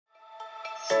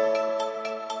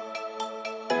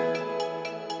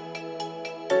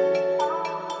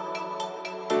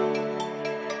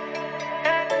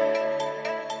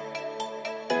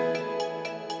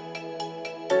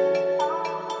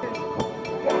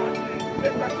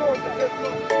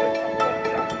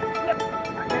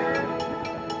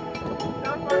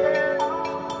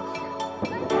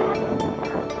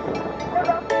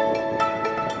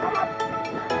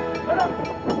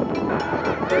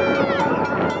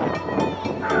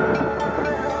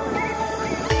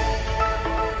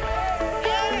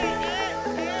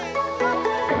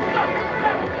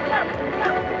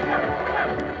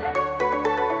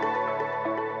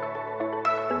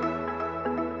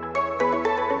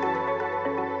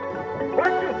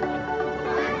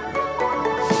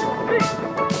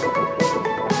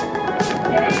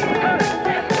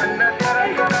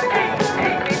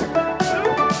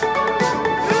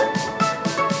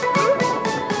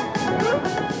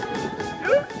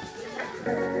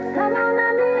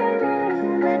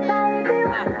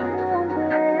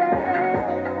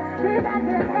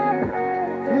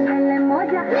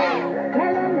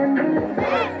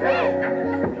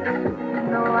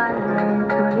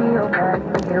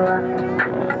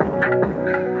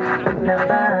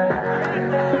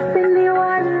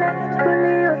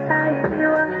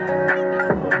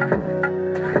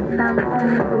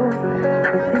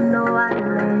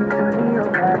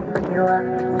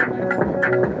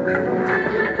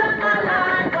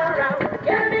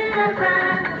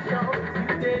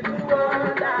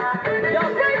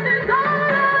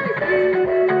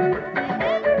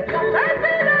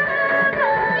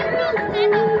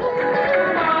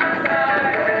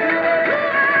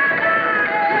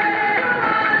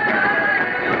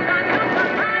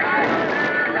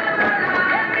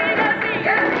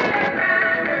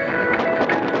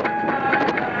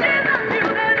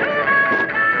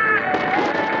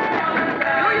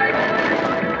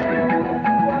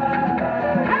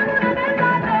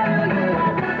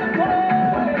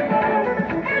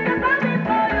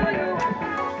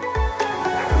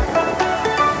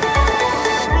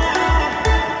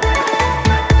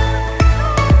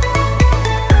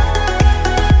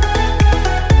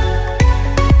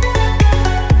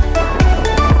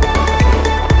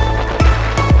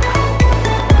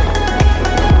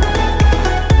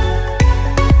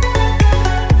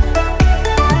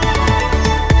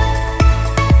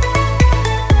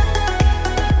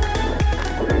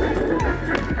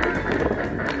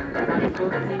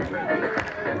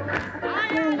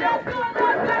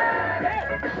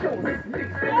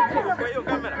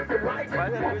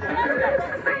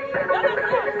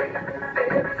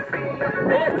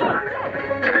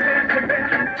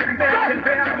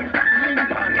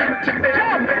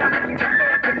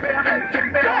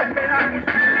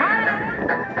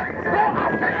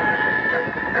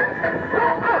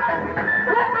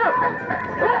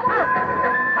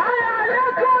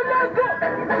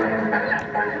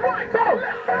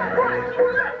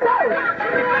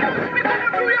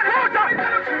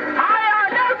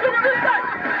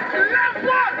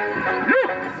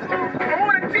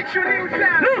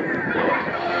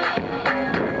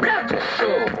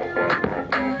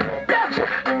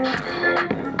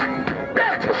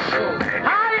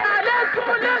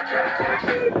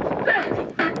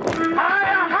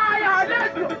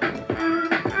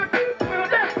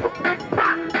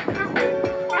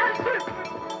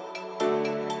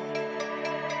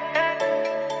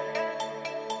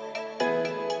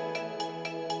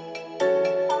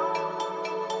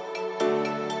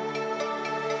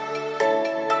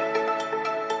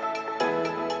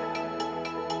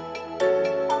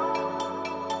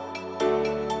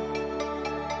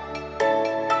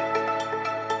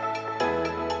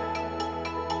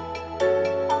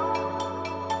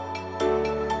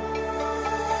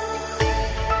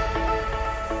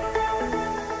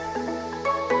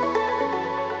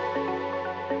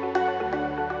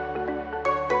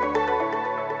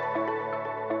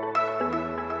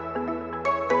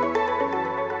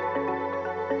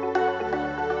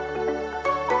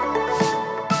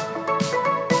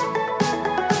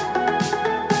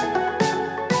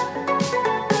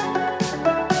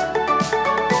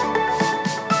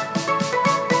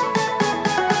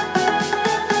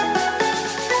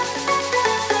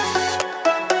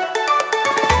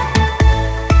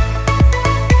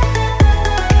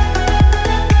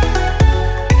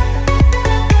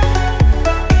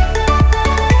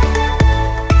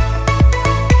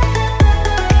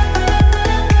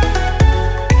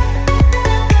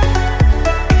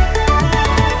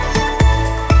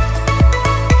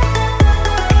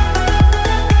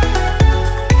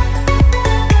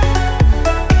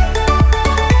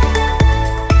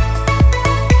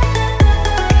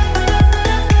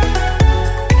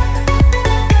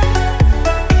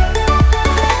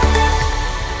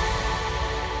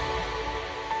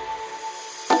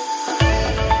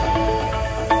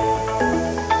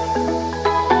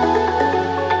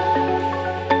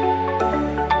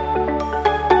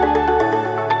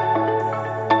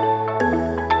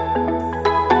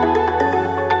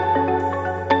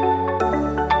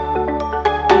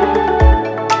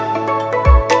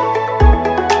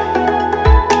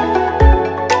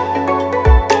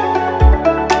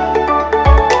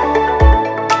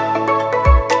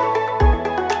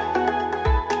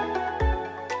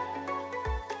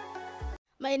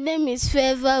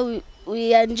favor,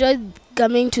 we enjoyed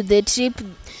coming to the trip.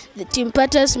 The Team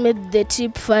Patters made the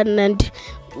trip fun and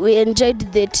we enjoyed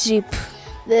the trip.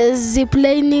 The zip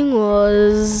lining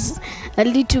was a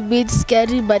little bit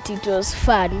scary, but it was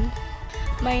fun.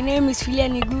 My name is Filia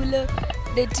Nigulo.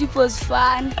 The trip was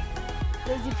fun.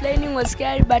 The zip lining was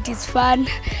scary, but it's fun.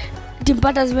 Team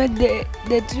Patters made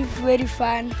the trip very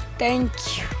fun. Thank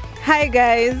you. Hi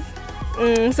guys.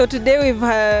 So today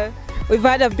we've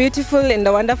had a beautiful and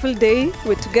a wonderful day.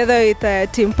 We're together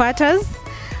with Team Patters.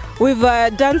 We've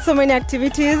done so many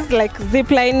activities like zip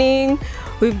lining.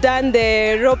 We've done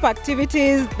the rope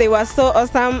activities. They were so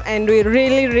awesome and we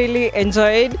really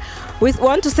enjoyed. We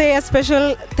want to say a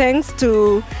special thanks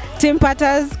to Team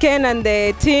Patters, Ken and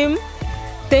the team.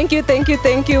 Thank you.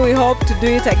 We hope to do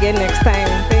it again next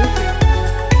time.